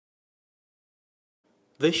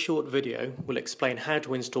This short video will explain how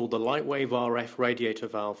to install the LightwaveRF Radiator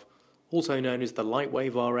valve, also known as the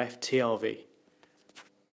LightwaveRF TRV.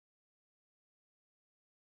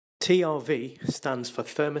 TRV stands for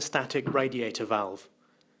Thermostatic Radiator Valve.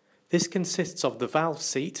 This consists of the valve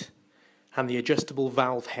seat and the adjustable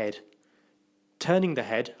valve head. Turning the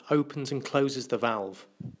head opens and closes the valve.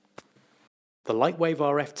 The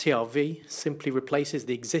LightwaveRF TRV simply replaces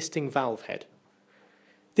the existing valve head.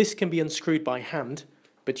 This can be unscrewed by hand,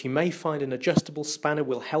 but you may find an adjustable spanner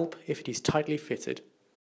will help if it is tightly fitted.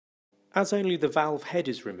 As only the valve head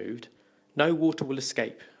is removed, no water will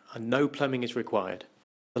escape and no plumbing is required.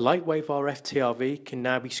 The LightwaveRF TRV can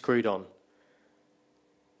now be screwed on.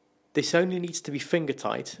 This only needs to be finger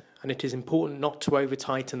tight, and it is important not to over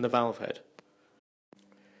tighten the valve head.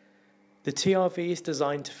 The TRV is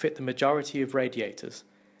designed to fit the majority of radiators.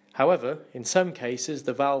 However, in some cases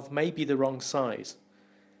the valve may be the wrong size.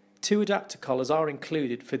 Two adapter collars are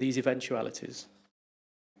included for these eventualities.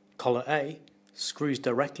 Collar A screws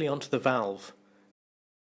directly onto the valve.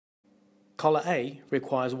 Collar A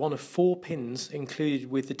requires one of 4 pins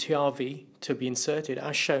included with the TRV to be inserted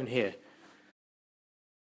as shown here.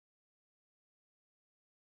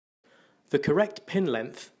 The correct pin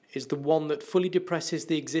length is the one that fully depresses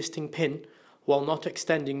the existing pin while not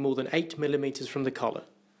extending more than 8 mm from the collar.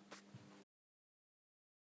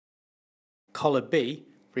 Collar B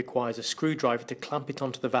requires a screwdriver to clamp it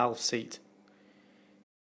onto the valve seat.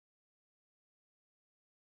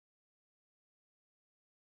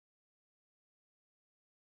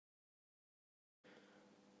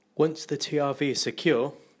 Once the TRV is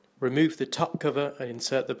secure, remove the top cover and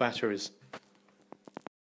insert the batteries.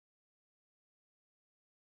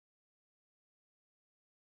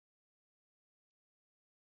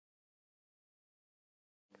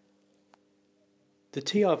 The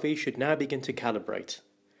TRV should now begin to calibrate.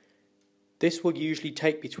 This will usually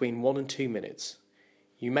take between 1 and 2 minutes.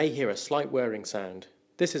 You may hear a slight whirring sound.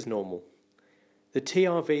 This is normal. The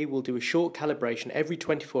TRV will do a short calibration every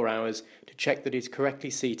 24 hours to check that it is correctly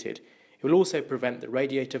seated. It will also prevent the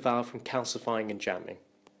radiator valve from calcifying and jamming.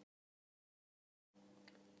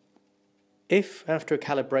 If, after a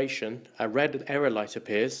calibration, a red error light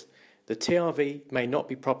appears, the TRV may not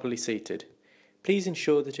be properly seated. Please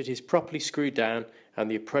ensure that it is properly screwed down and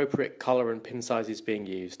the appropriate collar and pin size is being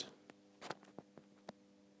used.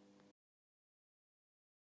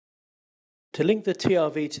 To link the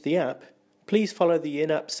TRV to the app, please follow the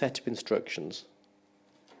in-app setup instructions.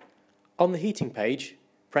 On the heating page,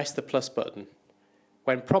 press the plus button.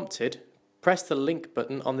 When prompted, press the link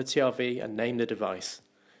button on the TRV and name the device.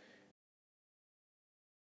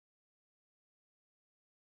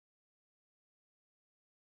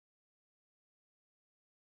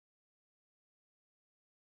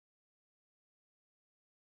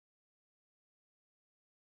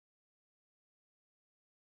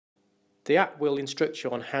 The app will instruct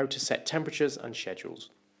you on how to set temperatures and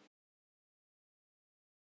schedules.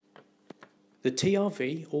 The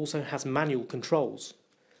TRV also has manual controls.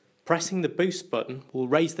 Pressing the boost button will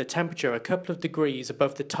raise the temperature a couple of degrees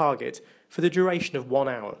above the target for the duration of 1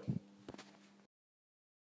 hour.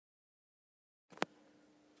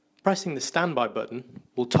 Pressing the standby button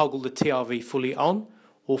will toggle the TRV fully on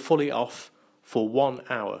or fully off for 1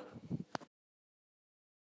 hour.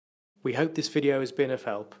 We hope this video has been of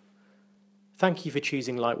help. Thank you for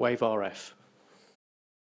choosing LightwaveRF.